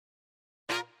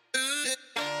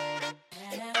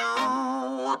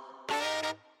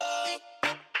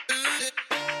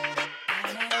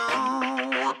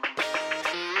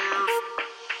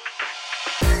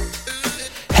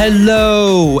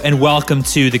Hello, and welcome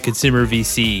to the Consumer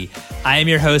VC. I am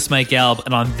your host, Mike Gelb,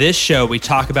 and on this show, we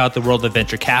talk about the world of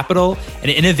venture capital and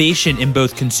innovation in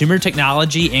both consumer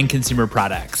technology and consumer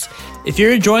products. If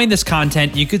you're enjoying this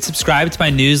content, you could subscribe to my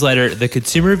newsletter,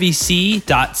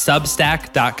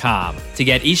 theconsumervc.substack.com, to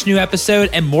get each new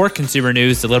episode and more consumer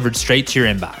news delivered straight to your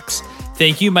inbox.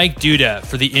 Thank you, Mike Duda,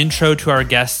 for the intro to our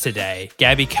guests today,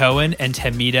 Gabby Cohen and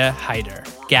Tehmina Haider.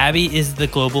 Gabby is the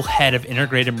global head of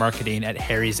integrated marketing at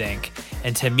Harry's Inc.,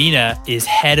 and Tehmina is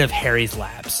head of Harry's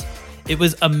Labs. It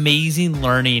was amazing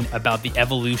learning about the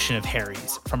evolution of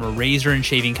Harry's, from a razor and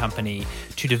shaving company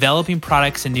to developing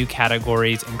products in new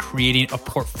categories and creating a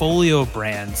portfolio of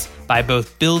brands by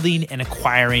both building and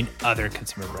acquiring other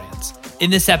consumer brands.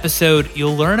 In this episode,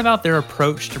 you'll learn about their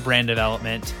approach to brand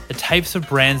development, the types of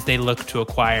brands they look to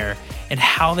acquire, and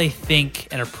how they think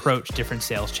and approach different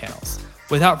sales channels.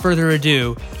 Without further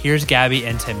ado, here's Gabby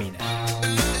and Tehmina.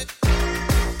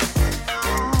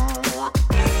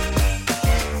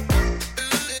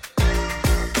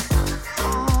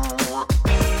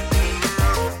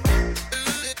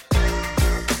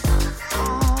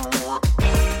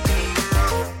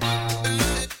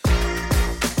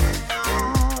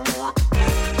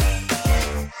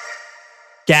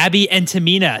 Gabby and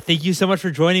Tehmina, thank you so much for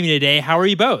joining me today. How are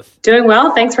you both? Doing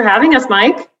well. Thanks for having us,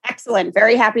 Mike. Excellent.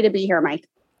 Very happy to be here, Mike.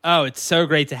 Oh, it's so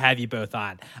great to have you both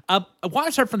on. I want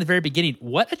to start from the very beginning.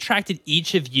 What attracted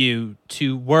each of you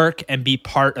to work and be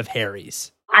part of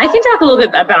Harry's? I can talk a little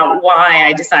bit about why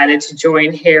I decided to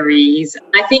join Harry's.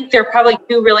 I think there are probably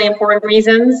two really important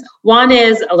reasons. One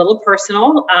is a little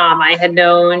personal. I had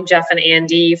known Jeff and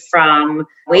Andy from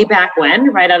way back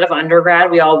when, right out of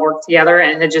undergrad. We all worked together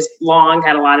and had just long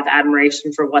had a lot of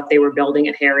admiration for what they were building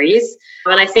at Harry's.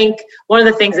 And I think one of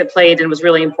the things that played and was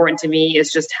really important to me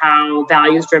is just how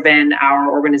values-driven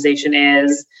our organization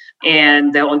is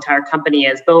and the whole entire company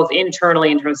is, both internally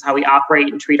in terms of how we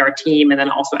operate and treat our team, and then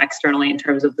also externally in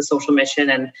terms of the social mission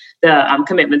and the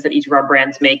commitments that each of our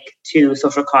brands make to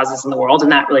social causes in the world.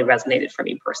 And that really resonated for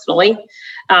me personally.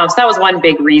 So that was one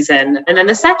big reason. And then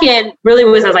the second really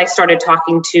was as I started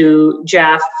talking to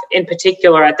Jeff in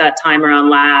particular at that time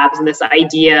around labs, and this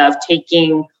idea of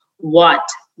taking what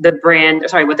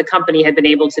the company had been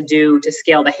able to do to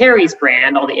scale the Harry's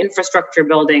brand, all the infrastructure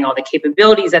building, all the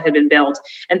capabilities that had been built,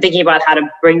 and thinking about how to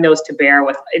bring those to bear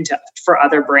for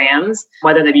other brands,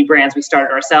 whether they be brands we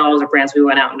started ourselves or brands we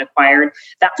went out and acquired.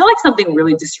 That felt like something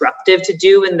really disruptive to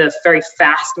do in the very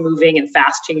fast moving and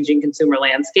fast changing consumer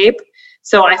landscape.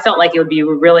 So I felt like it would be a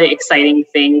really exciting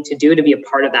thing to do, to be a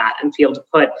part of that and be able to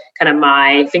put kind of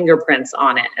my fingerprints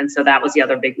on it. And so that was the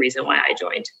other big reason why I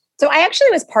joined. So I actually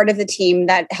was part of the team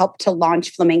that helped to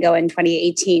launch Flamingo in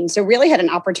 2018. So really had an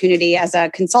opportunity as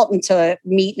a consultant to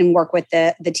meet and work with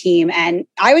the team. And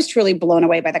I was truly blown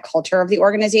away by the culture of the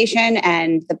organization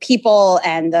and the people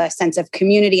and the sense of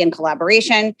community and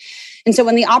collaboration. And so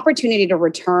when the opportunity to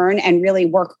return and really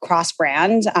work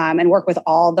cross-brand and work with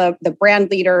all the brand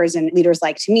leaders and leaders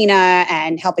like Tehmina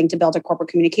and helping to build a corporate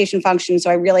communication function. So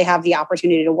I really have the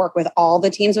opportunity to work with all the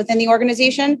teams within the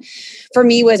organization. For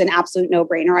me was an absolute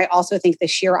no-brainer. I also think the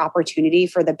sheer opportunity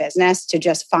for the business to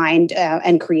just find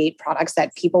and create products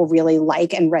that people really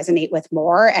like and resonate with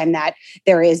more, and that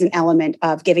there is an element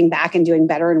of giving back and doing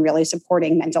better and really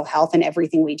supporting mental health in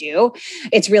everything we do.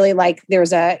 It's really like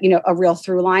there's a real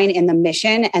through line in the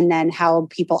mission and then how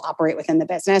people operate within the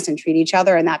business and treat each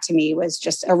other. And that to me was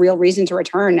just a real reason to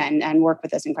return and work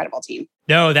with this incredible team.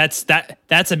 No, that's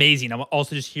amazing. I'm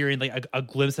also just hearing like a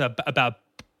glimpse about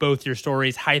both your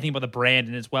stories, how you think about the brand,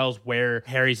 and as well as where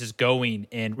Harry's is going,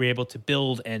 and we're able to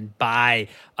build and buy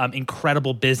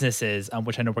incredible businesses,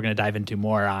 which I know we're going to dive into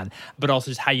more on, but also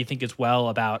just how you think as well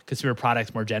about consumer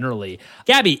products more generally.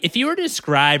 Gabby, if you were to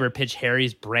describe or pitch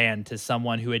Harry's brand to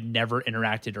someone who had never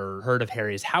interacted or heard of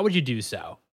Harry's, how would you do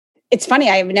so? It's funny,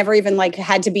 I've never even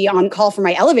had to be on call for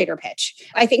my elevator pitch.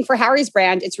 I think for Harry's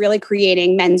brand, it's really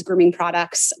creating men's grooming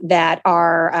products that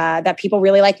are that people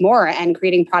really like more, and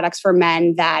creating products for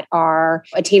men that are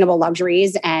attainable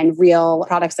luxuries and real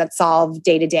products that solve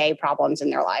day-to-day problems in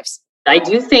their lives. I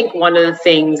do think one of the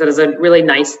things that is a really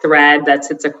nice thread that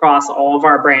sits across all of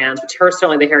our brands, which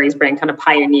certainly the Harry's brand kind of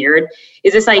pioneered,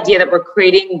 is this idea that we're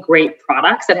creating great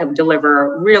products that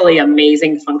deliver really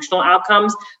amazing functional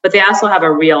outcomes, but they also have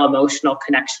a real emotional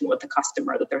connection with the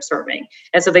customer that they're serving.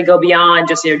 And so they go beyond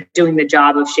just doing the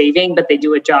job of shaving, but they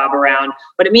do a job around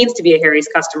what it means to be a Harry's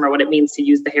customer, what it means to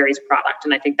use the Harry's product.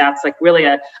 And I think that's like really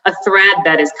a thread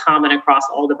that is common across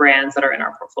all the brands that are in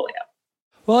our portfolio.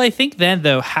 Well, I think then,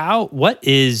 though, what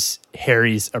is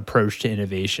Harry's approach to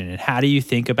innovation, and how do you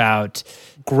think about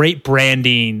great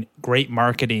branding, great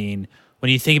marketing,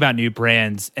 when you think about new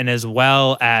brands and as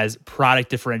well as product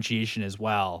differentiation as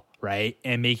well, right?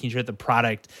 And making sure the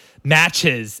product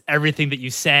matches everything that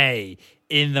you say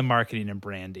in the marketing and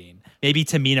branding. Maybe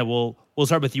Tehmina, we'll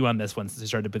start with you on this one since we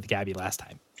started with Gabby last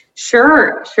time.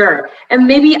 Sure. And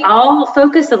maybe I'll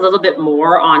focus a little bit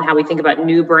more on how we think about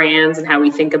new brands and how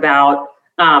we think about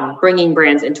bringing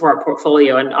brands into our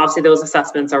portfolio. And obviously those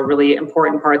assessments are really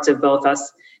important parts of both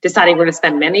us deciding we're going to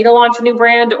spend money to launch a new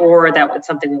brand or that it's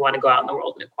something we want to go out in the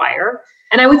world and acquire.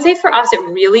 And I would say for us, it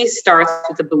really starts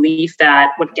with the belief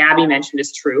that what Gabby mentioned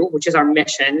is true, which is our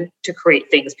mission to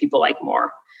create things people like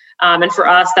more. And for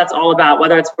us, that's all about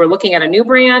whether it's we're looking at a new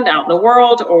brand out in the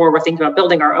world or we're thinking about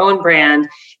building our own brand.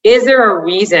 Is there a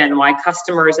reason why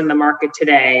customers in the market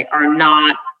today are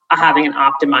not having an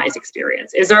optimized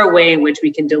experience? Is there a way in which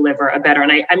we can deliver a better,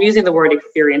 and I'm using the word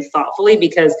experience thoughtfully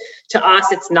because to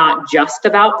us, it's not just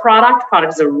about product.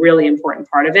 Product is a really important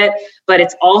part of it, but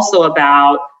it's also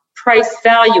about price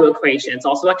value equation. It's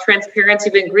also about transparency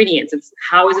of ingredients. It's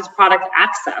how is this product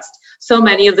accessed? So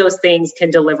many of those things can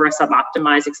deliver a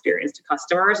suboptimized experience to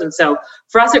customers. And so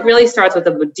for us, it really starts with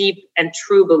a deep and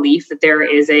true belief that there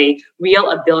is a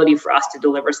real ability for us to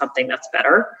deliver something that's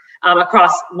better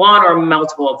across one or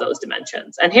multiple of those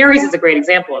dimensions. And Harry's is a great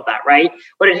example of that, right?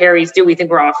 What did Harry's do? We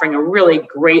think we're offering a really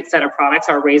great set of products,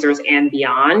 our razors and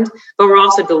beyond, but we're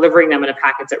also delivering them in a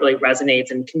package that really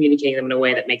resonates and communicating them in a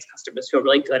way that makes customers feel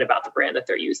really good about the brand that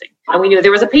they're using. And we knew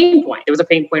there was a pain point. There was a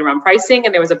pain point around pricing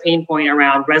and there was a pain point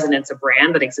around resonance of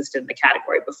brand that existed in the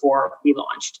category before we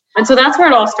launched. And so that's where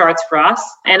it all starts for us.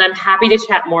 And I'm happy to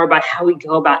chat more about how we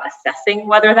go about assessing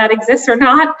whether that exists or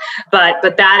not. But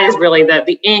that is really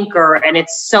the anchor, and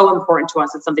it's so important to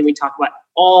us. It's something we talk about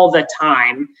all the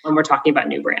time when we're talking about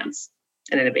new brands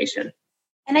and innovation.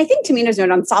 And I think Tehmina's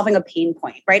note on solving a pain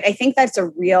point, right? I think that's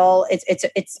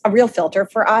it's a real filter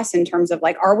for us in terms of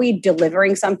like, are we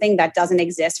delivering something that doesn't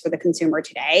exist for the consumer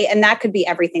today? And that could be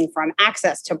everything from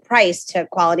access to price to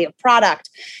quality of product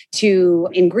to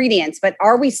ingredients. But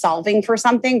are we solving for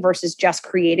something versus just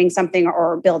creating something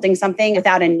or building something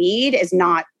without a need is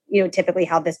not typically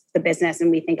how the business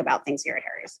and we think about things here at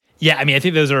Harry's. Yeah, I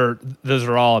think those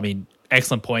are all,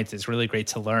 excellent points. It's really great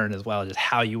to learn as well just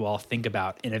how you all think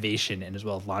about innovation and as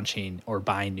well as launching or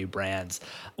buying new brands.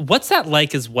 What's that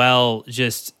like as well,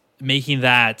 just making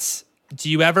that, do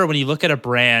you ever, when you look at a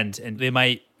brand and they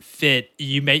might fit,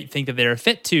 you might think that they're a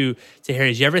fit to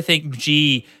Harry's, you ever think,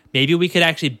 gee, maybe we could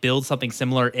actually build something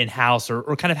similar in-house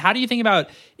or kind of how do you think about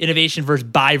innovation versus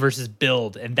buy versus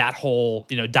build and that whole,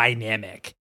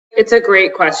 dynamic? It's a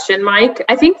great question, Mike.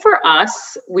 I think for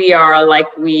us, we are like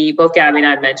both Gabby and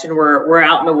I mentioned, we're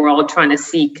out in the world trying to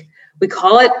seek, we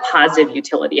call it positive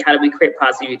utility. How do we create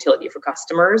positive utility for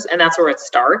customers? And that's where it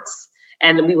starts.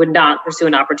 And we would not pursue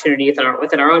an opportunity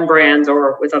within our own brands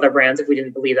or with other brands if we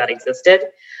didn't believe that existed.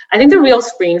 I think the real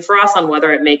screen for us on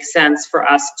whether it makes sense for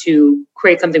us to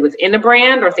create something within a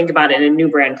brand or think about it in a new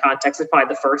brand context is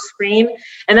probably the first screen.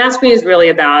 And that screen is really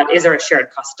about, is there a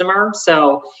shared customer?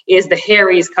 So is the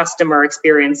Harry's customer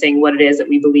experiencing what it is that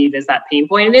we believe is that pain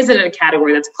point? And is it in a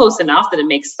category that's close enough that it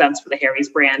makes sense for the Harry's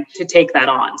brand to take that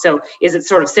on? So is it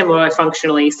sort of similar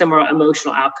functionally, similar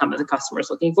emotional outcome that the customer is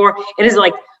looking for? And is it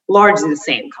like largely the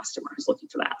same customer who's looking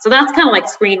for that? So that's kind of like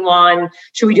screen one.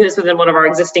 Should we do this within one of our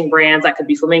existing brands? That could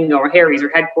be Flamingo or Harry's or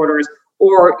Headquarters,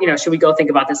 or should we go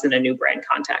think about this in a new brand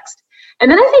context? And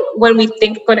then I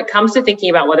think when it comes to thinking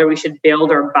about whether we should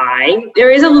build or buy,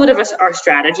 there is a little bit of our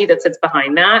strategy that sits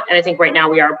behind that. And I think right now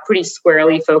we are pretty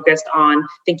squarely focused on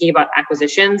thinking about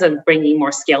acquisitions and bringing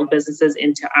more scaled businesses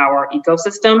into our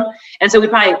ecosystem. And so we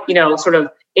probably, sort of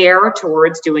err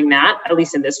towards doing that, at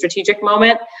least in this strategic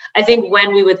moment. I think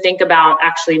when we would think about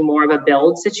actually more of a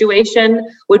build situation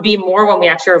would be more when we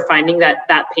actually are finding that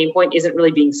pain point isn't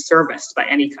really being serviced by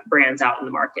any brands out in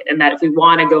the market. And that if we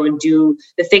want to go and do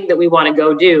the thing that we want to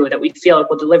go do, that we feel like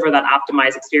will deliver that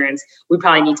optimized experience, we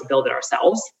probably need to build it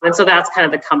ourselves. And so that's kind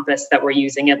of the compass that we're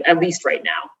using, at least right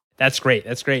now. That's great.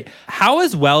 How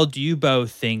as well do you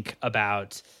both think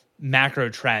about macro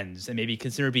trends and maybe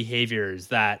consumer behaviors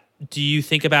do you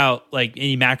think about like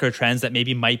any macro trends that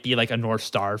maybe might be like a North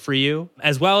Star for you,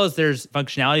 as well as there's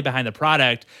functionality behind the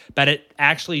product, but it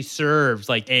actually serves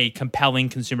like a compelling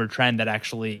consumer trend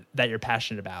that you're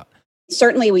passionate about?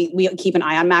 Certainly, we keep an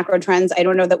eye on macro trends. I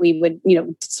don't know that we would,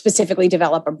 specifically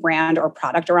develop a brand or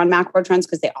product around macro trends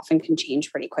because they often can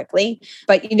change pretty quickly.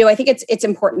 But, I think it's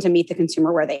important to meet the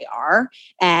consumer where they are.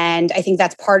 And I think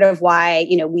that's part of why,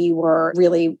 we were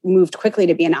really moved quickly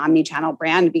to be an omni-channel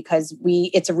brand because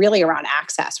it's really around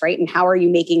access, right? And how are you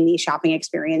making the shopping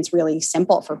experience really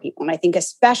simple for people? And I think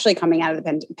especially coming out of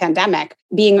the pandemic,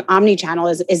 being omni-channel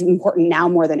is important now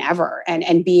more than ever,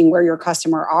 and being where your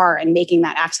customer are and making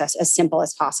that access as simple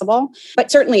as possible. But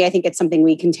certainly, I think it's something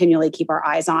we continually keep our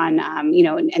eyes on,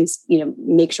 and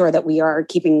make sure that we are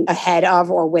keeping ahead of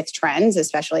or with trends,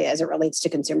 especially as it relates to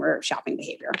consumer shopping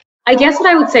behavior. I guess what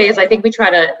I would say is I think we try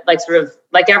to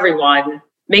like everyone,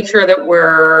 make sure that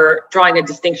we're drawing a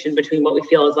distinction between what we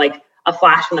feel is like a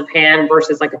flash in the pan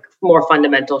versus like a more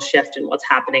fundamental shift in what's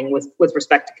happening with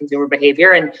respect to consumer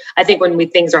behavior. And I think when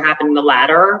things are happening in the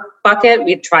latter bucket,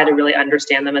 we try to really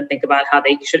understand them and think about how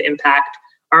they should impact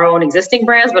our own existing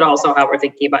brands, but also how we're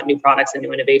thinking about new products and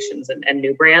new innovations and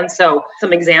new brands. So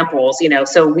some examples,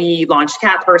 so we launched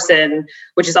Cat Person,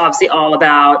 which is obviously all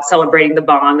about celebrating the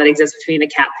bond that exists between a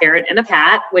cat parent and a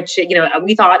cat, which,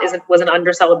 we thought was an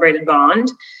under-celebrated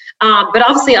bond. But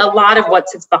obviously a lot of what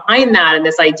sits behind that and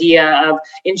this idea of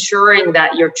ensuring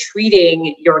that you're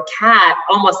treating your cat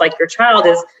almost like your child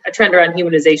is a trend around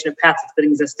humanization of pets that's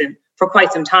been existent for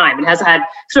quite some time. It has had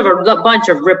sort of a bunch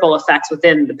of ripple effects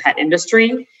within the pet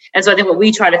industry. And so I think what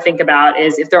we try to think about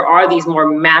is if there are these more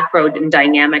macro and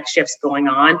dynamic shifts going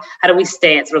on, how do we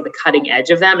stay at sort of the cutting edge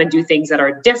of them and do things that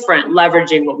are different,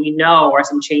 leveraging what we know are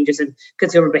some changes in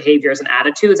consumer behaviors and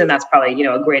attitudes. And that's probably,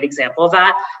 a great example of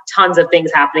that. Tons of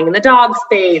things happening in the dog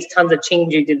space, tons of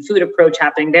changes in food approach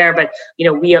happening there. But,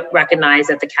 we recognize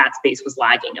that the cat space was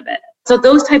lagging a bit. So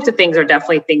those types of things are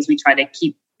definitely things we try to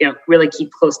really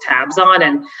keep close tabs on.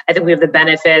 And I think we have the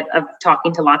benefit of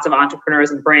talking to lots of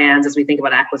entrepreneurs and brands as we think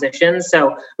about acquisitions.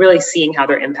 So really seeing how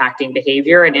they're impacting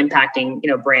behavior and impacting,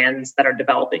 brands that are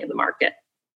developing in the market.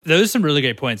 Those are some really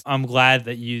great points. I'm glad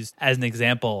that you used as an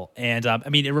example. And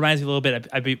it reminds me a little bit,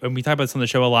 when we talk about this on the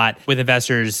show a lot with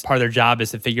investors, part of their job is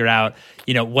to figure out,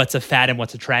 what's a fad and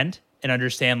what's a trend, and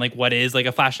understand like what is like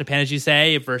a flash in the pan, as you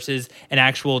say, versus an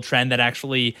actual trend that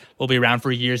actually will be around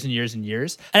for years and years and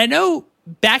years. And I know,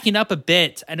 backing up a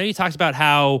bit, I know you talked about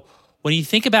how when you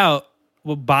think about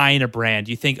buying a brand,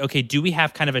 you think, okay, do we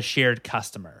have kind of a shared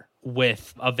customer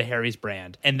of the Harry's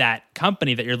brand and that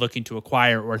company that you're looking to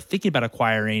acquire or thinking about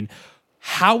acquiring?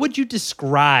 How would you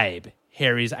describe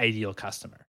Harry's ideal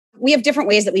customer? We have different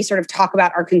ways that we sort of talk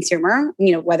about our consumer,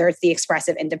 whether it's the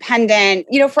expressive independent,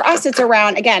 for us, it's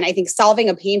around, again, I think solving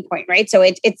a pain point, right? So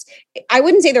I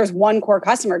wouldn't say there's one core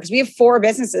customer because we have 4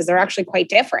 businesses that are actually quite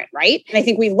different, right? And I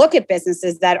think we look at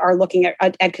businesses that are looking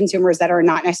at consumers that are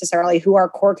not necessarily who our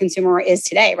core consumer is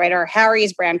today, right? Our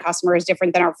Harry's brand customer is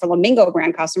different than our Flamingo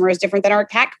brand customer is different than our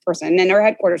Cat person and our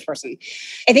headquarters person.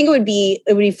 I think it would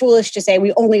be foolish to say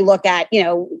we only look at,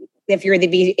 if you're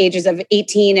the ages of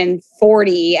 18 and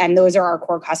 40, and those are our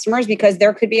core customers, because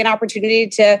there could be an opportunity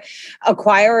to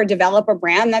acquire or develop a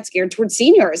brand that's geared towards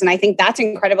seniors. And I think that's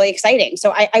incredibly exciting.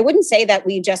 So I wouldn't say that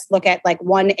we just look at like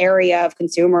one area of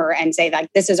consumer and say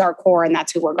like, this is our core and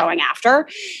that's who we're going after.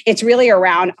 It's really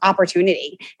around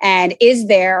opportunity. And is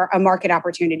there a market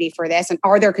opportunity for this? And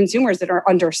are there consumers that are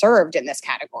underserved in this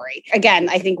category? Again,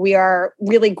 I think we are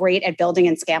really great at building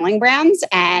and scaling brands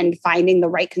and finding the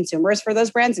right consumers for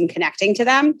those brands and connecting to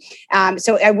them.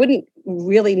 So I wouldn't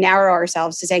really narrow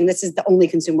ourselves to saying this is the only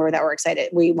consumer that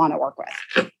we want to work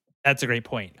with. That's a great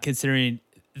point. Considering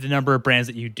the number of brands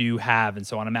that you do have. And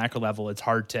so on a macro level, it's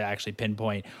hard to actually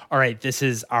pinpoint, all right, this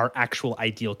is our actual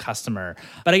ideal customer.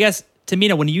 But I guess,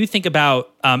 Tehmina, when you think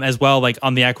about as well, like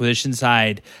on the acquisition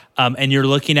side, and you're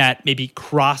looking at maybe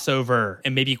crossover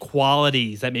and maybe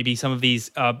qualities that maybe some of these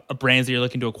brands that you're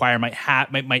looking to acquire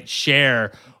might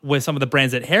share with some of the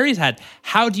brands that Harry's had,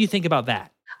 how do you think about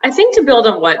that? I think to build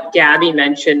on what Gabby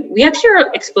mentioned, we actually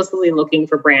are explicitly looking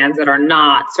for brands that are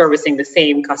not servicing the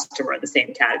same customer in the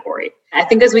same category. I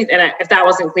think if that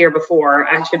wasn't clear before,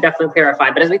 I should definitely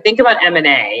clarify. But as we think about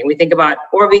M&A, we think about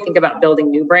building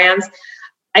new brands,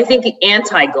 I think the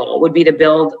anti-goal would be to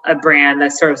build a brand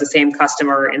that serves the same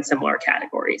customer in similar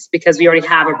categories, because we already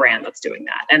have a brand that's doing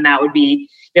that. And that would be,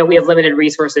 we have limited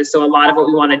resources. So a lot of what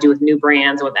we want to do with new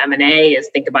brands and with M&A is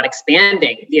think about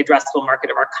expanding the addressable market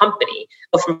of our company,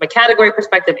 both from a category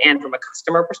perspective and from a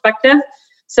customer perspective.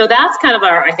 So that's kind of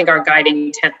our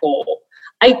guiding tent pole.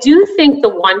 I do think the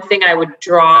one thing I would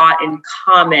draw in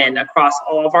common across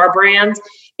all of our brands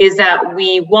is that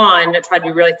we, try to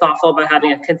be really thoughtful about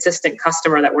having a consistent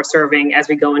customer that we're serving as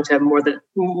we go into more than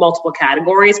multiple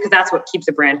categories, because that's what keeps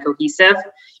a brand cohesive.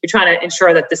 you're trying to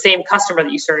ensure that the same customer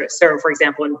that you serve, for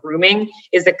example, in grooming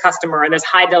is the customer, and there's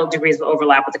high degrees of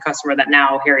overlap with the customer that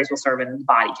now Harry's will serve in the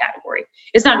body category.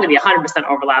 It's not going to be 100%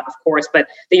 overlap, of course, but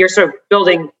that you're sort of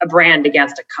building a brand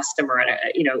against a customer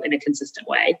in a consistent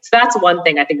way. So that's one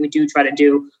thing I think we do try to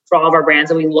do for all of our brands,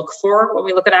 and we look for when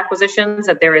we look at acquisitions,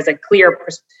 that there is a clear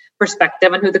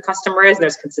perspective on who the customer is, and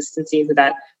there's consistency who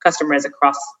that customer is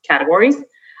across categories.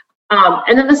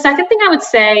 And then the second thing I would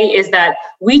say is that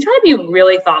we try to be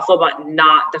really thoughtful about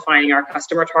not defining our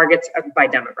customer targets by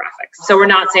demographics. So we're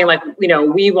not saying like,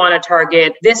 we want to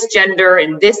target this gender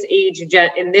in this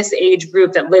age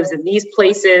group that lives in these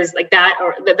places like that,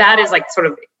 or that is like sort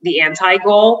of the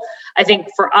anti-goal. I think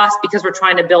for us, because we're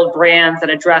trying to build brands that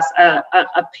address a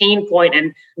pain point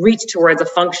and reach towards a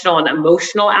functional and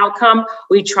emotional outcome,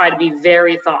 we try to be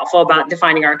very thoughtful about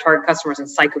defining our target customers in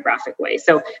psychographic ways.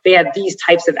 So they have these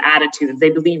types of attitudes.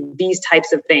 They believe these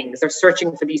types of things. They're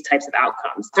searching for these types of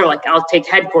outcomes. So like, I'll take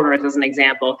headquarters as an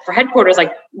example. For headquarters,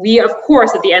 like we, of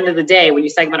course, at the end of the day, when you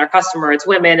segment our customer, it's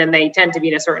women and they tend to be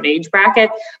in a certain age bracket.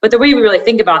 But the way we really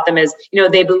think about them is,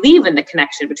 they believe in the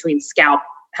connection between scalp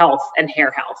health and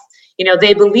hair health.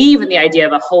 They believe in the idea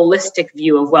of a holistic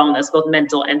view of wellness, both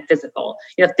mental and physical,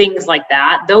 things like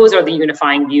that. Those are the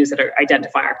unifying views that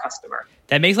identify our customer.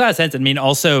 That makes a lot of sense. I mean,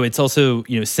 it's also,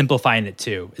 simplifying it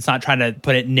too. It's not trying to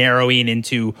put it narrowing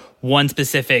into one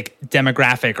specific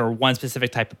demographic or one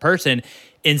specific type of person.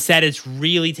 Instead, it's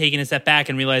really taking a step back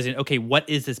and realizing, okay, what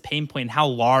is this pain point?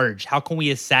 How can we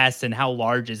assess and how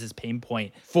large is this pain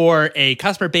point for a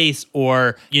customer base,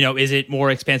 or, is it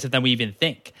more expansive than we even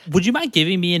think? Would you mind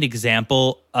giving me an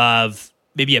example of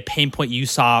maybe a pain point you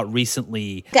saw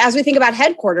recently? As we think about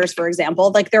headquarters, for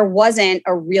example, like there wasn't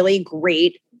a really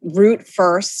great root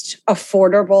first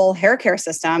affordable hair care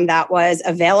system that was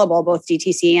available both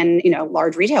DTC and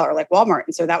large retailer like Walmart.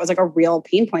 And so that was like a real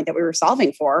pain point that we were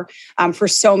solving for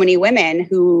so many women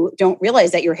who don't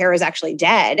realize that your hair is actually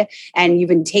dead and you've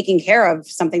been taking care of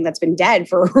something that's been dead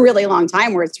for a really long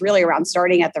time, where it's really around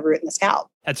starting at the root and the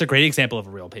scalp. That's a great example of a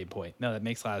real pain point. No, that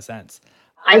makes a lot of sense.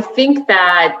 I think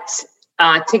that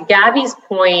to Gabby's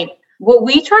point, what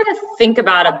we try to think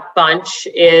about a bunch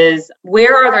is,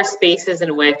 where are there spaces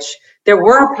in which there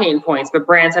were pain points, but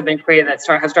brands have been created that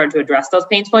have started to address those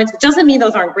pain points. It doesn't mean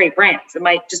those aren't great brands. It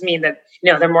might just mean that,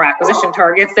 they're more acquisition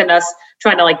targets than us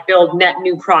trying to like build net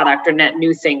new product or net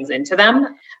new things into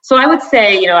them. So I would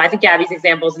say, I think Gabby's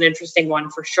example is an interesting one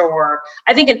for sure.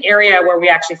 I think an area where we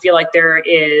actually feel like there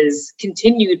is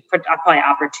continued probably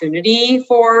opportunity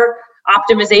for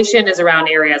optimization is around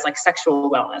areas like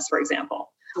sexual wellness, for example,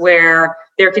 where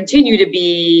there continue to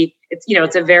be,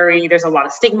 there's a lot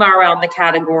of stigma around the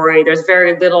category. There's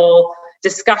very little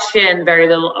discussion, very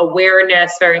little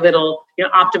awareness, very little,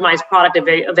 optimized product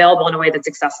available in a way that's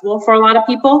accessible for a lot of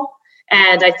people.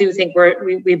 And I do think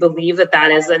we believe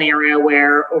that is an area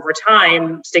where over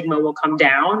time stigma will come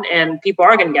down and people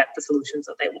are going to get the solutions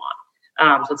that they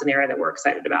want. So it's an area that we're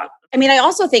excited about. I mean, I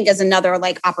also think as another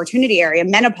like opportunity area,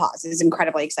 menopause is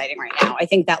incredibly exciting right now. I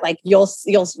think that like you're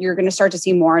going to start to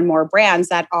see more and more brands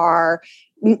that are,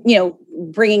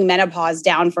 bringing menopause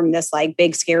down from this like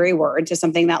big scary word to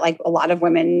something that like a lot of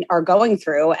women are going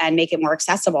through, and make it more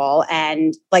accessible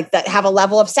and like that have a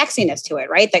level of sexiness to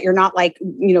it, right? That you're not like,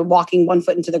 walking one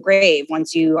foot into the grave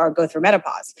once you go through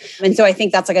menopause. And so I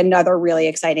think that's like another really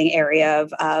exciting area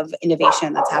of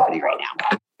innovation that's happening right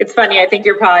now. It's funny. I think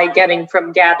you're probably getting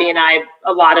from Gabby and I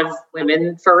a lot of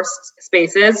women first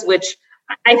spaces, which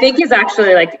I think is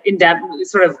actually like in depth,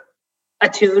 sort of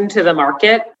attuned to the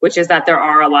market, which is that there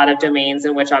are a lot of domains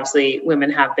in which obviously women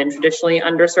have been traditionally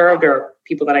underserved, or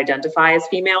people that identify as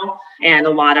female, and a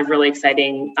lot of really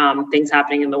exciting things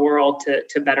happening in the world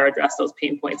to better address those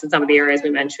pain points in some of the areas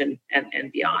we mentioned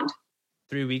and beyond.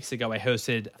 3 weeks ago, I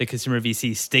hosted the Consumer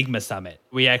VC Stigma Summit.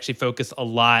 We actually focused a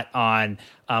lot on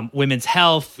women's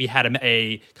health. We had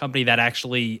a company that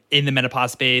actually in the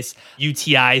menopause space,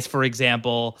 UTIs, for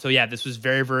example. So yeah, this was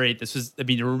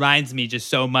it reminds me just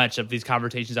so much of these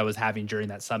conversations I was having during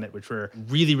that summit, which were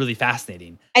really, really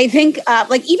fascinating. I think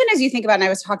even as you think about, and I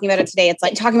was talking about it today, it's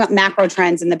like talking about macro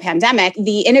trends in the pandemic,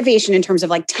 the innovation in terms of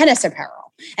like tennis apparel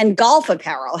and golf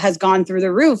apparel has gone through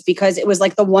the roof because it was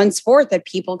like the one sport that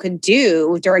people could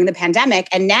do during the pandemic.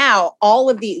 And now all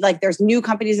of the, there's new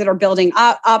companies that are building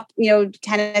up,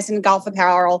 tennis and golf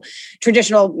apparel,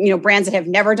 traditional, brands that have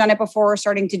never done it before are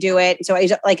starting to do it. So I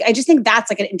just think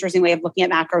that's like an interesting way of looking at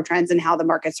macro trends and how the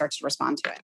market starts to respond to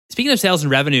it. Speaking of sales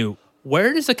and revenue,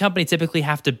 where does a company typically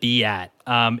have to be at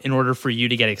in order for you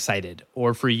to get excited,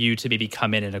 or for you to maybe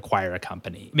come in and acquire a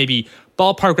company? Maybe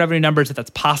ballpark revenue numbers if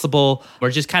that's possible, or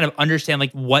just kind of understand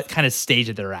like what kind of stage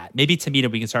that they're at. Maybe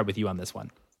Tehmina, we can start with you on this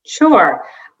one. Sure.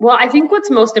 Well, I think what's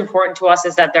most important to us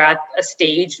is that they're at a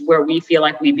stage where we feel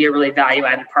like we'd be a really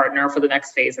value-added partner for the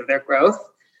next phase of their growth.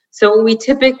 So we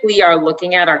typically are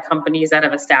looking at our companies that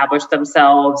have established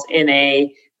themselves in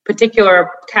a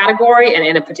particular category and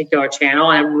in a particular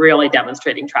channel and really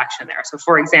demonstrating traction there. So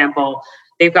for example,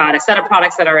 they've got a set of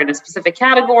products that are in a specific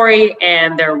category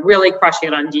and they're really crushing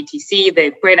it on DTC. They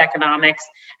have great economics.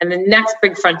 And the next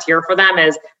big frontier for them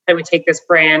is that we take this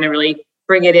brand and really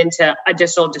bring it into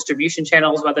additional distribution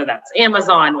channels, whether that's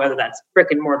Amazon, whether that's brick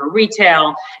and mortar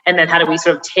retail. And then how do we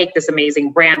sort of take this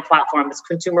amazing brand platform, this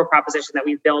consumer proposition that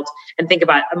we've built, and think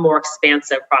about a more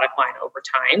expansive product line over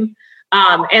time.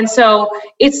 And so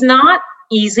it's not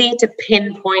easy to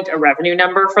pinpoint a revenue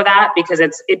number for that because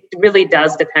it really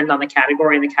does depend on the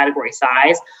category and the category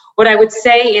size. What I would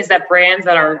say is that brands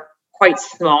that are quite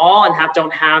small and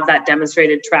don't have that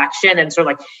demonstrated traction and sort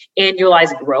of like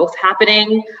annualized growth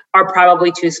happening are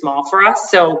probably too small for us.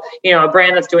 So, a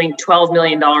brand that's doing $12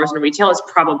 million in retail is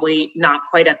probably not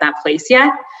quite at that place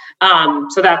yet.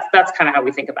 So that's kind of how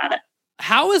we think about it.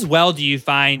 How as well do you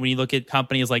find when you look at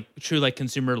companies like true like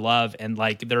consumer love and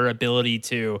like their ability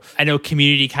to, I know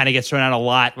community kind of gets thrown out a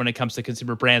lot when it comes to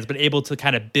consumer brands, but able to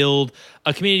kind of build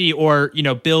a community or,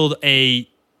 build a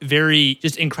very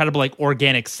just incredible like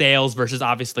organic sales versus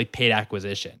obviously paid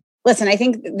acquisition? Listen, I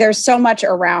think there's so much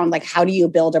around like how do you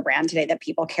build a brand today that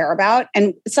people care about?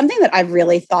 And something that I've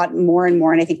really thought more and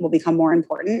more, and I think will become more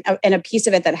important, and a piece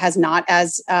of it that has not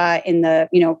as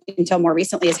until more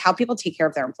recently is how people take care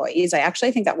of their employees. I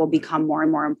actually think that will become more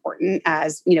and more important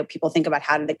as, people think about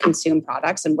how do they consume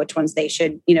products and which ones they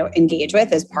should, engage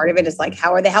with. As part of it is like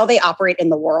how they operate in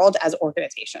the world as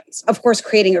organizations. Of course,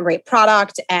 creating a great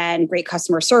product and great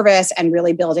customer service and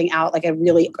really building out like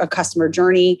a customer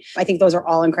journey. I think those are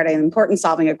all incredibly important,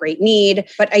 solving a great need.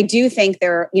 But I do think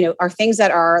there, are things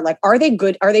that are like, are they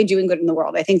good? Are they doing good in the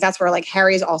world? I think that's where like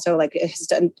Harry's also like has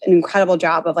done an incredible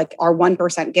job of like our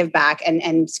 1% give back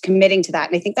and committing to that.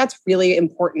 And I think that's really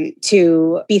important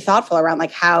to be thoughtful around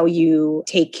like how you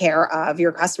take care of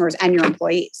your customers and your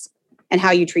employees and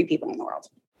how you treat people in the world.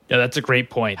 Yeah, that's a great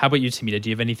point. How about you, Tehmina? Do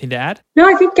you have anything to add? No,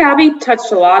 I think Gabby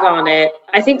touched a lot on it.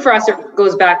 I think for us, it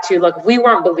goes back to, look, if we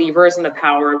weren't believers in the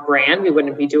power of brand, we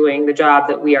wouldn't be doing the job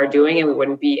that we are doing and we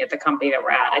wouldn't be at the company that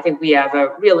we're at. I think we have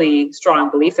a really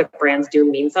strong belief that brands do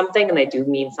mean something and they do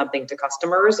mean something to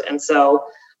customers. And so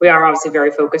we are obviously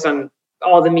very focused on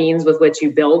all the means with which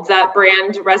you build that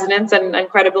brand resonance and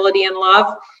credibility and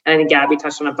love. And I think Gabby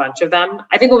touched on a bunch of them.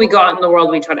 I think when we go out in the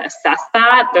world, we try to assess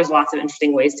that. There's lots of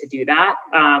interesting ways to do that.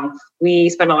 We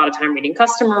spend a lot of time reading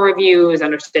customer reviews,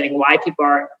 understanding why people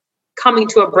are coming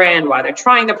to a brand, why they're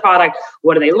trying the product,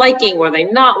 what are they liking, what are they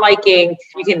not liking.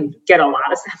 You can get a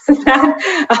lot of sense of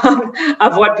that,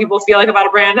 of what people feel like about a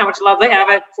brand, how much love they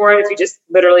have for it if you just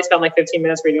literally spend like 15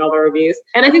 minutes reading all the reviews.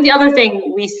 And I think the other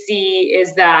thing we see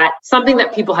is that something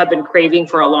that people have been craving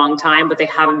for a long time, but they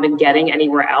haven't been getting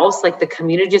anywhere else, like the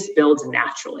community just builds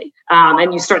naturally.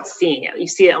 And you start seeing it. You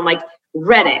see it on like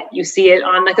Reddit, you see it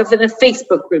on like a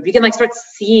Facebook group. You can like start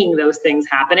seeing those things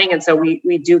happening. And so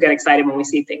we do get excited when we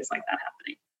see things like that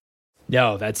happening.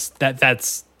 No,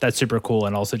 that's super cool.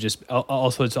 And also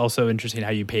it's also interesting how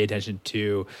you pay attention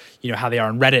to, how they are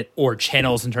on Reddit or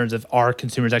channels in terms of our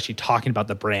consumers actually talking about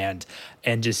the brand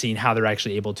and just seeing how they're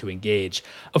actually able to engage.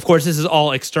 Of course, this is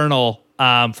all external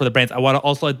for the brands. I want to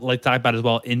also like talk about as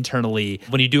well internally.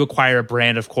 When you do acquire a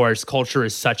brand, of course, culture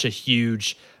is such a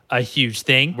huge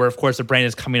thing where, of course, the brand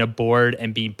is coming aboard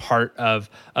and being part of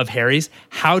Harry's.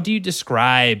 How do you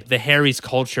describe the Harry's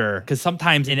culture? Because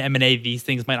sometimes in M&A, these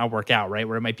things might not work out, right?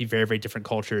 Where it might be very, very different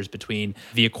cultures between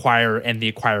the acquirer and the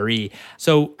acquiree.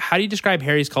 So how do you describe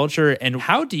Harry's culture and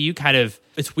how do you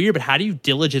it's weird, but how do you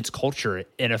diligence culture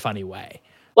in a funny way?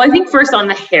 Well, I think first on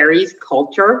the Harry's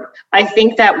culture, I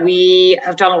think that we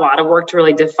have done a lot of work to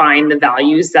really define the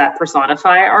values that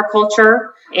personify our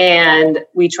culture. And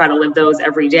we try to live those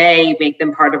every day, make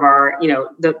them part of our,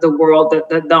 the world,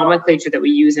 the nomenclature that we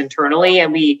use internally.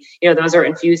 And we, those are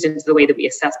infused into the way that we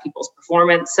assess people's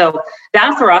performance. So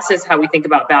that for us is how we think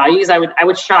about values. I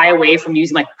would shy away from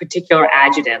using like particular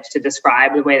adjectives to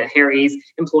describe the way that Harry's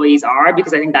employees are,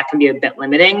 because I think that can be a bit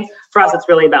limiting. For us, it's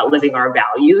really about living our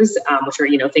values, which are,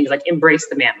 things like embrace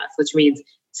the mammoth, which means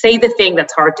say the thing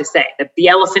that's hard to say, that the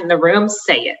elephant in the room,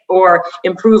 say it, or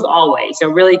improve always.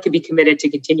 Really could be committed to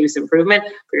continuous improvement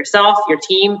for yourself, your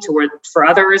team, for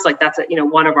others. Like that's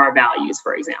one of our values,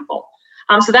 for example.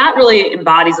 So that really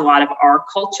embodies a lot of our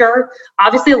culture.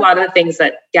 Obviously, a lot of the things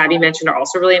that Gabby mentioned are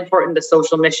also really important. The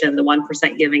social mission, the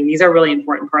 1% giving, these are really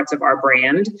important parts of our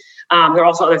brand. There are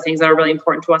also other things that are really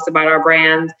important to us about our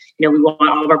brand. We want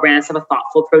all of our brands to have a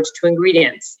thoughtful approach to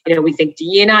ingredients. We think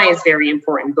DE&I is very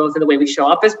important, both in the way we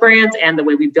show up as brands and the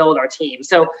way we build our team.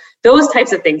 So those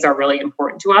types of things are really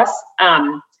important to us.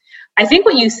 I think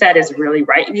what you said is really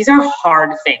right. These are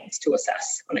hard things to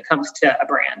assess when it comes to a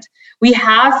brand. We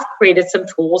have created some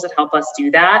tools that help us do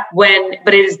that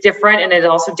but it is different, and it's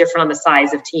also different on the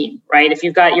size of team, right? If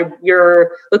you've got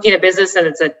you're looking at a business and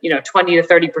it's a 20 to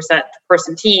 30%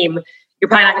 person team, you're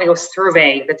probably not going to go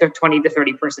survey that they're 20 to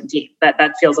 30 person team.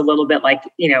 That feels a little bit like,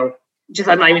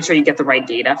 I'm not even sure you get the right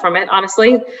data from it,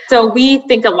 honestly. So we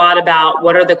think a lot about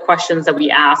what are the questions that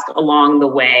we ask along the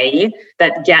way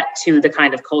that get to the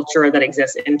kind of culture that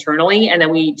exists internally. And then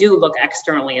we do look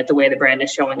externally at the way the brand is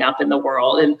showing up in the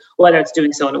world and whether it's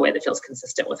doing so in a way that feels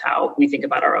consistent with how we think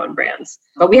about our own brands.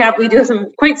 But we do have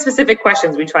some quite specific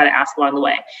questions we try to ask along the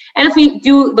way. And if we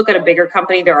do look at a bigger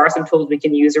company, there are some tools we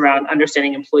can use around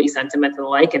understanding employee sentiment and the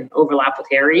like, and overlap with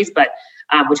Harry's, but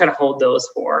we try to hold those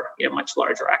for much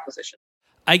larger acquisitions.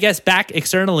 I guess back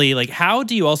externally, like how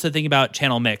do you also think about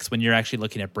channel mix when you're actually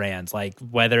looking at brands? Like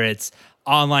whether it's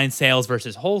online sales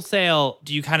versus wholesale,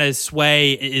 do you kind of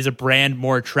sway, is a brand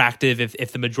more attractive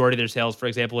if the majority of their sales, for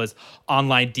example, is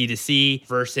online D2C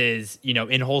versus,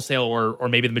 in wholesale or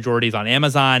maybe the majority is on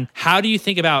Amazon? How do you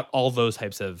think about all those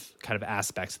types of kind of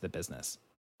aspects of the business?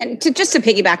 And just to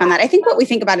piggyback on that, I think what we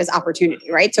think about is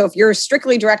opportunity, right? So if you're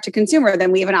strictly direct to consumer,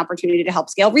 then we have an opportunity to help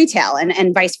scale retail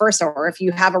and vice versa. Or if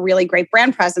you have a really great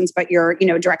brand presence, but your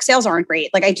direct sales aren't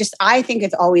great. Like I think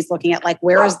it's always looking at like,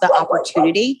 where is the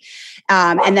opportunity?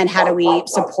 And then how do we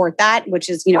support that? Which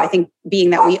is, I think being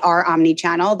that we are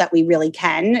omni-channel, that we really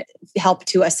can help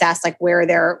to assess like where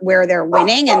they're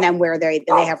winning and then where they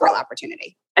have real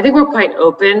opportunity. I think we're quite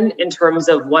open in terms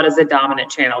of what is a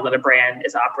dominant channel that a brand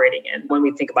is operating in when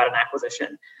we think about an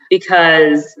acquisition.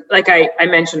 Because like I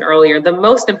mentioned earlier, the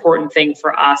most important thing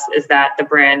for us is that the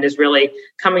brand is really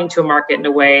coming to a market in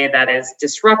a way that is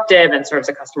disruptive and serves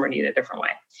a customer need in a different way.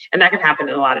 And that can happen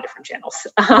in a lot of different channels.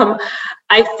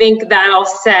 I think that all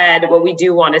said, what we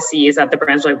do want to see is that the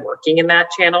brand's really working in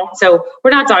that channel. So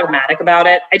we're not dogmatic about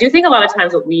it. I do think a lot of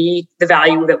times the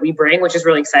value that we bring, which is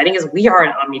really exciting, is we are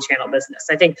an omni-channel business.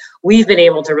 I think we've been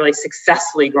able to really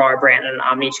successfully grow our brand in an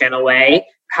omni-channel way,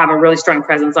 have a really strong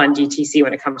presence on DTC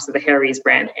when it comes to the Harry's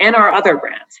brand and our other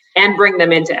brands, and bring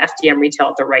them into FDM retail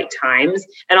at the right times,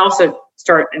 and also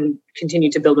start and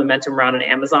continue to build momentum around an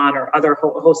Amazon or other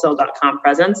wholesale.com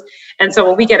presence. And so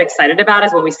what we get excited about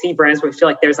is when we see brands where we feel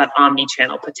like there's that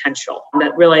omni-channel potential,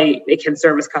 that really it can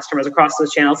service customers across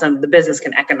those channels and the business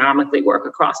can economically work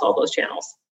across all those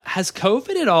channels. Has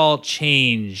COVID at all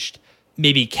changed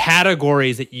maybe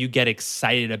categories that you get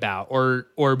excited about,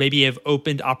 or maybe have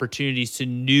opened opportunities to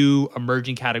new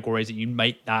emerging categories that you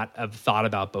might not have thought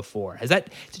about before? Has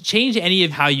that changed any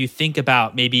of how you think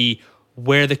about maybe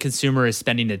where the consumer is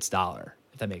spending its dollar,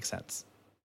 if that makes sense?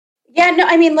 Yeah, no,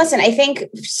 I mean, listen, I think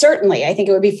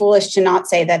it would be foolish to not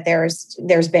say that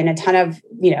there's been a ton of,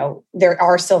 there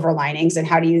are silver linings, and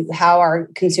how our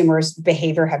consumers'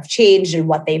 behavior have changed and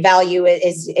what they value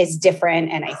is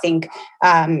different. And I think,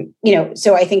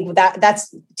 so I think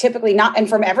that's typically not, and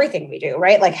from everything we do,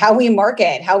 right? Like how we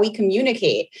market, how we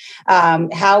communicate,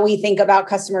 how we think about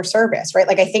customer service, right?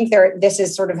 Like I think this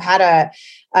has sort of had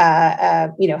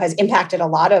has impacted a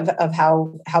lot of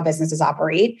how businesses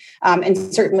operate. And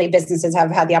certainly businesses have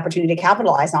had the opportunity to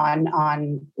capitalize on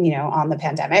the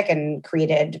pandemic and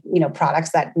created,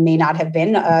 products that may not have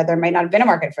been, there might not have been a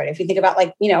market for it. If you think about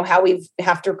how we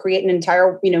have to create an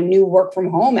entire, new work from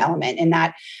home element, in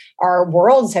that our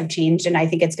worlds have changed. And I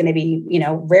think it's going to be,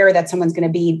 rare that someone's going to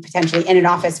be potentially in an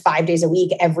office 5 days a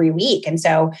week, every week. And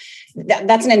so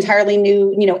that's an entirely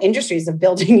new, industries of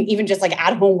building even just like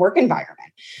at-home work environment.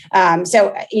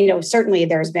 So certainly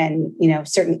there's been,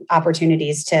 certain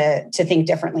opportunities to think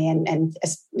differently and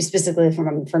specifically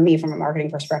for me, from a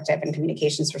marketing perspective and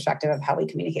communications perspective of how we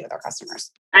communicate with our customers.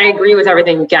 I agree with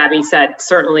everything Gabby said,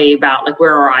 certainly about like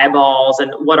where are our eyeballs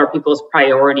and what are people's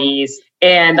priorities.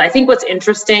 And I think what's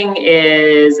interesting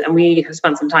is, and we have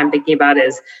spent some time thinking about,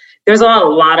 is there's a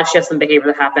lot of shifts in behavior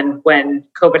that happened when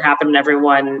COVID happened and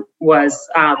everyone was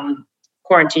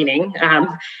quarantining.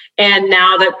 And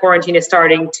now that quarantine is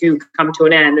starting to come to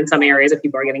an end in some areas that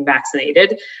people are getting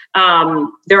vaccinated,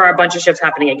 there are a bunch of shifts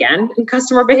happening again in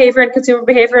customer behavior and consumer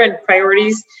behavior and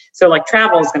priorities. So like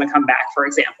travel is going to come back, for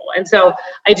example. And so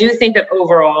I do think that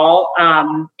overall,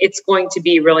 it's going to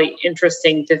be really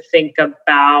interesting to think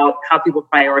about how people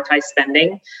prioritize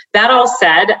spending. That all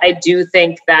said, I do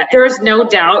think that there is no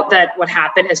doubt that what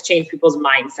happened has changed people's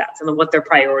mindsets and what their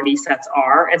priority sets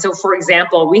are. And so, for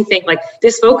example, we think like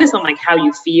this focus on like how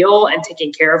you feel and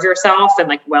taking care of yourself and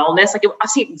like wellness, like it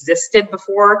obviously existed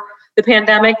before the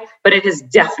pandemic, but it has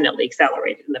definitely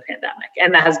accelerated in the pandemic.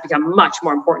 And that has become much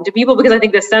more important to people because I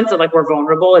think the sense of like we're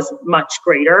vulnerable is much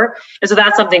greater. And so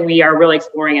that's something we are really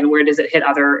exploring. And where does it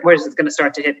going to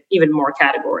start to hit even more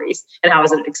categories and how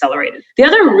is it accelerated? The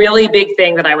other really big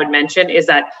thing that I would mention is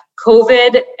that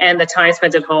COVID and the time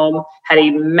spent at home had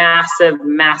a massive,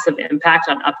 massive impact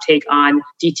on uptake on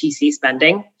DTC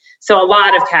spending. So a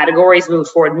lot of categories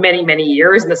moved forward many, many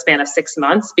years in the span of 6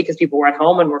 months because people were at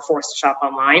home and were forced to shop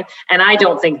online. And I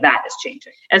don't think that is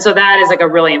changing. And so that is like a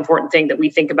really important thing that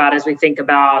we think about as we think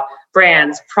about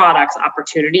brands, products,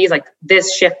 opportunities. Like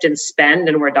this shift in spend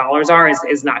and where dollars are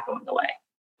is not going away.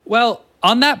 Well,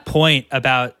 on that point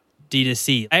about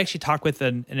D2C, I actually talked with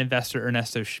an investor,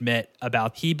 Ernesto Schmidt,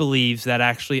 about he believes that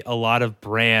actually a lot of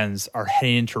brands are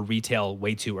heading into retail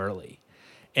way too early.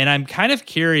 And I'm kind of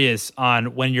curious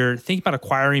on when you're thinking about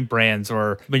acquiring brands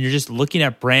or when you're just looking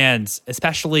at brands,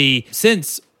 especially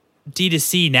since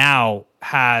D2C now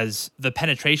has the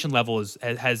penetration level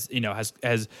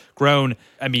has grown,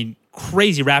 I mean,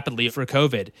 crazy rapidly for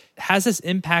COVID. Has this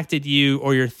impacted you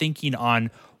or your thinking on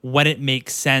when it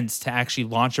makes sense to actually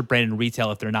launch a brand in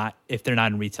retail if they're not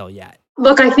in retail yet?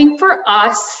 Look, I think for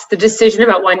us, the decision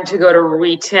about when to go to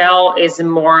retail is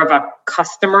more of a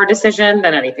customer decision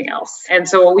than anything else. And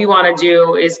so what we want to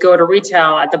do is go to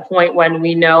retail at the point when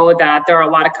we know that there are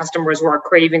a lot of customers who are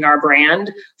craving our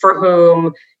brand for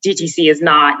whom DTC is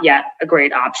not yet a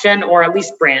great option, or at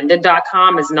least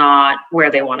branded.com is not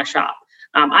where they want to shop.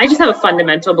 I just have a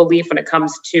fundamental belief when it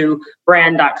comes to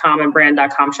brand.com and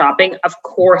brand.com shopping. Of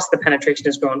course, the penetration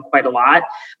has grown quite a lot,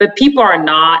 but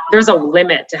there's a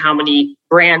limit to how many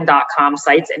brand.com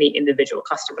sites any individual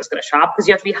customer is going to shop because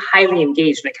you have to be highly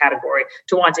engaged in a category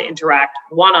to want to interact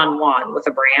one-on-one with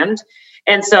a brand.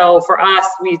 And so for us,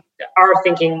 we are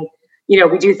thinking,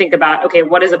 we do think about, okay,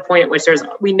 what is a point at which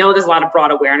we know there's a lot of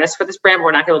broad awareness for this brand.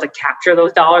 We're not able to capture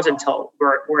those dollars until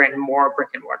we're in more brick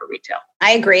and mortar retail.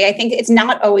 I agree. I think it's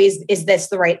not always, is this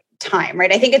the right time,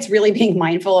 right? I think it's really being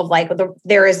mindful of like,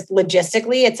 there is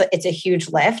logistically, it's a huge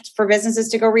lift for businesses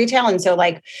to go retail. And so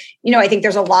I think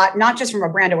there's a lot, not just from a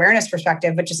brand awareness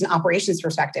perspective, but just an operations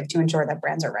perspective to ensure that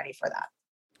brands are ready for that.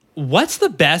 What's the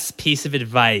best piece of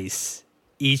advice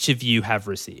each of you have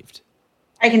received?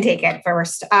 I can take it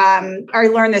first. I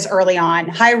learned this early on.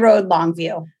 High road, long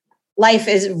view. Life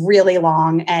is really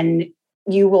long and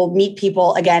you will meet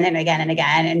people again and again and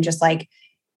again. And just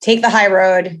take the high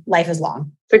road. Life is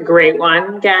long. It's a great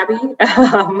one, Gabby.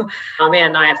 Oh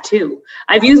man, I have two.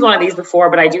 I've used one of these before,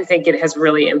 but I do think it has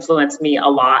really influenced me a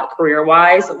lot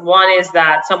career-wise. One is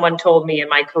that someone told me in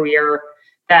my career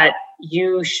that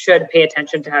you should pay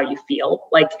attention to how you feel,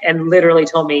 and literally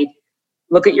told me,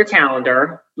 look at your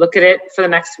calendar, look at it for the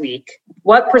next week.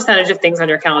 What percentage of things on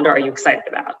your calendar are you excited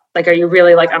about? Are you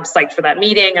really I'm psyched for that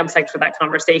meeting, I'm psyched for that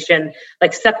conversation?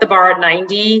 Set the bar at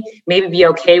 90, maybe be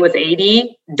okay with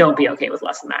 80, don't be okay with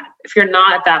less than that. If you're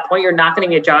not at that point, you're not going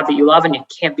to get a job that you love and you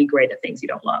can't be great at things you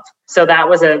don't love. So that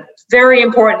was a very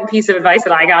important piece of advice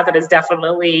that I got that has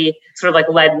definitely sort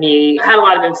of led me, had a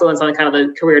lot of influence on kind of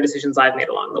the career decisions I've made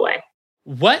along the way.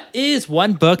 What is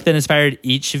one book that inspired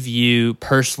each of you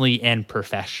personally and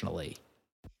professionally?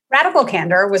 Radical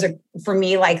Candor was, for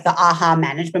me, the aha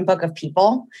management book of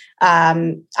people.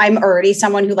 I'm already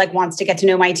someone who wants to get to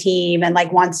know my team and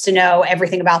wants to know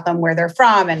everything about them, where they're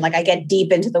from. And I get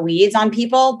deep into the weeds on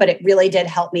people, but it really did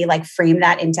help me frame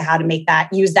that into how to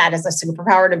use that as a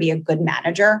superpower to be a good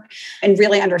manager and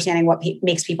really understanding what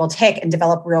makes people tick and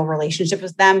develop real relationships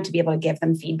with them to be able to give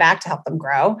them feedback to help them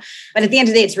grow. But at the end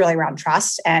of the day, it's really around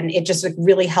trust. And it just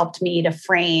really helped me to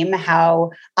frame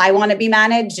how I want to be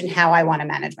managed and how I want to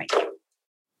manage my team.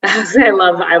 I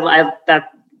love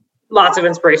that. Lots of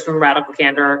inspiration from Radical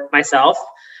Candor myself.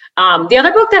 The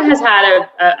other book that has had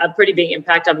a pretty big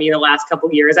impact on me the last couple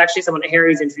of years, actually someone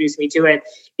Harry's introduced me to it,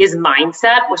 is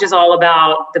Mindset, which is all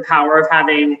about the power of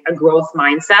having a growth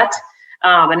mindset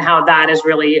and how that is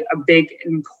really a big,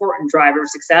 important driver of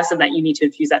success and that you need to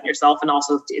infuse that in yourself and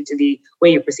also into the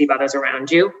way you perceive others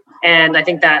around you. And I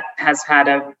think that has had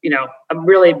a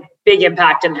really big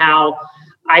impact in how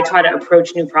I try to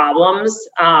approach new problems,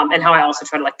 and how I also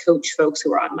try to like coach folks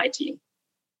who are on my team.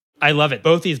 I love it.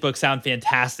 Both these books sound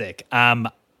fantastic. And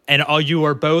you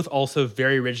are both also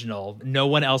very original. No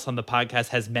one else on the podcast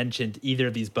has mentioned either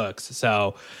of these books.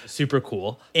 So super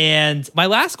cool. And my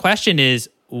last question is,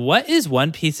 what is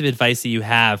one piece of advice that you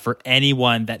have for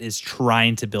anyone that is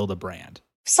trying to build a brand?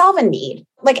 Solve a need.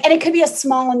 And it could be a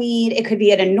small need, it could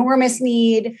be an enormous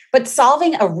need, but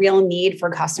solving a real need for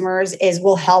customers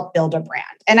will help build a brand.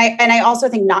 And I also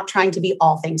think not trying to be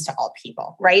all things to all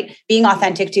people, right? Being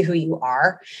authentic to who you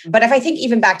are. But if I think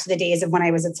even back to the days of when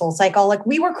I was at SoulCycle,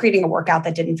 we were creating a workout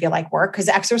that didn't feel like work because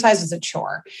exercise was a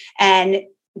chore. And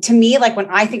to me, when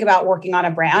I think about working on a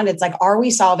brand, it's are we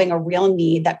solving a real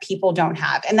need that people don't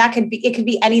have? And it could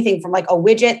be anything from a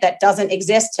widget that doesn't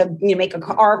exist to make a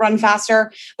car run faster,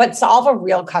 but solve a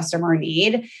real customer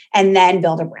need and then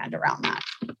build a brand around that.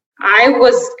 I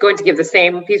was going to give the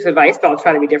same piece of advice, but I'll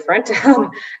try to be different.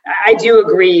 I do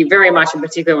agree very much in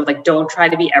particular with don't try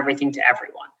to be everything to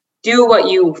everyone. Do what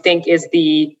you think is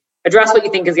address what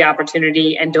you think is the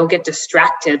opportunity and don't get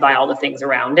distracted by all the things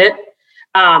around it.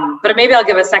 But maybe I'll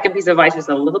give a second piece of advice that's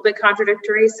a little bit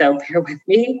contradictory, so bear with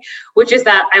me, which is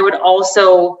that I would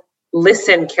also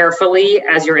listen carefully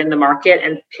as you're in the market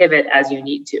and pivot as you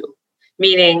need to.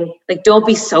 Meaning, don't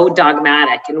be so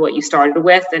dogmatic in what you started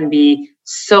with and be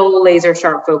so laser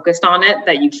sharp focused on it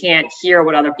that you can't hear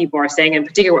what other people are saying, in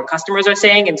particular what customers are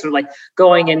saying, and sort of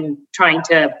going and trying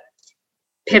to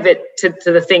pivot to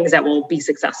the things that will be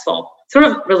successful. Sort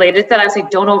of related to that, I would say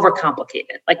don't overcomplicate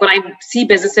it. When I see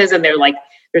businesses and they're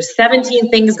there's 17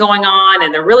 things going on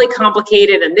and they're really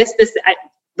complicated and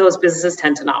those businesses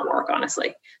tend to not work,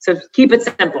 honestly. So keep it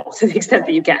simple to the extent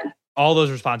that you can. All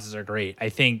those responses are great. I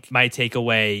think my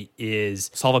takeaway is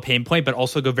solve a pain point, but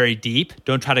also go very deep.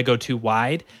 Don't try to go too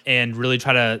wide and really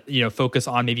try to, focus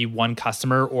on maybe one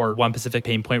customer or one specific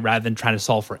pain point rather than trying to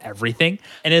solve for everything.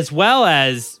 And as well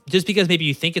as just because maybe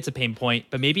you think it's a pain point,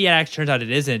 but maybe it actually turns out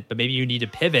it isn't, but maybe you need to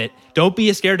pivot. Don't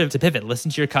be scared to pivot. Listen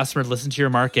to your customers, listen to your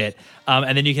market,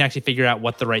 and then you can actually figure out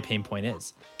what the right pain point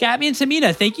is. Gabby and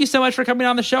Tehmina, thank you so much for coming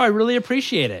on the show. I really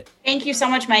appreciate it. Thank you so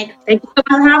much, Mike. Thank you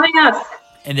for having us.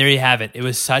 And there you have it. It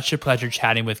was such a pleasure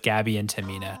chatting with Gabby and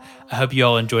Tehmina. I hope you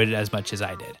all enjoyed it as much as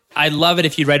I did. I'd love it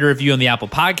if you'd write a review on the Apple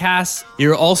Podcasts.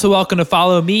 You're also welcome to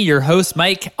follow me, your host,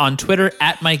 Mike, on Twitter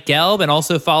 @MikeGelb, and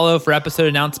also follow for episode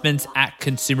announcements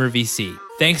 @ConsumerVC.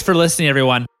 Thanks for listening,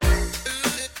 everyone.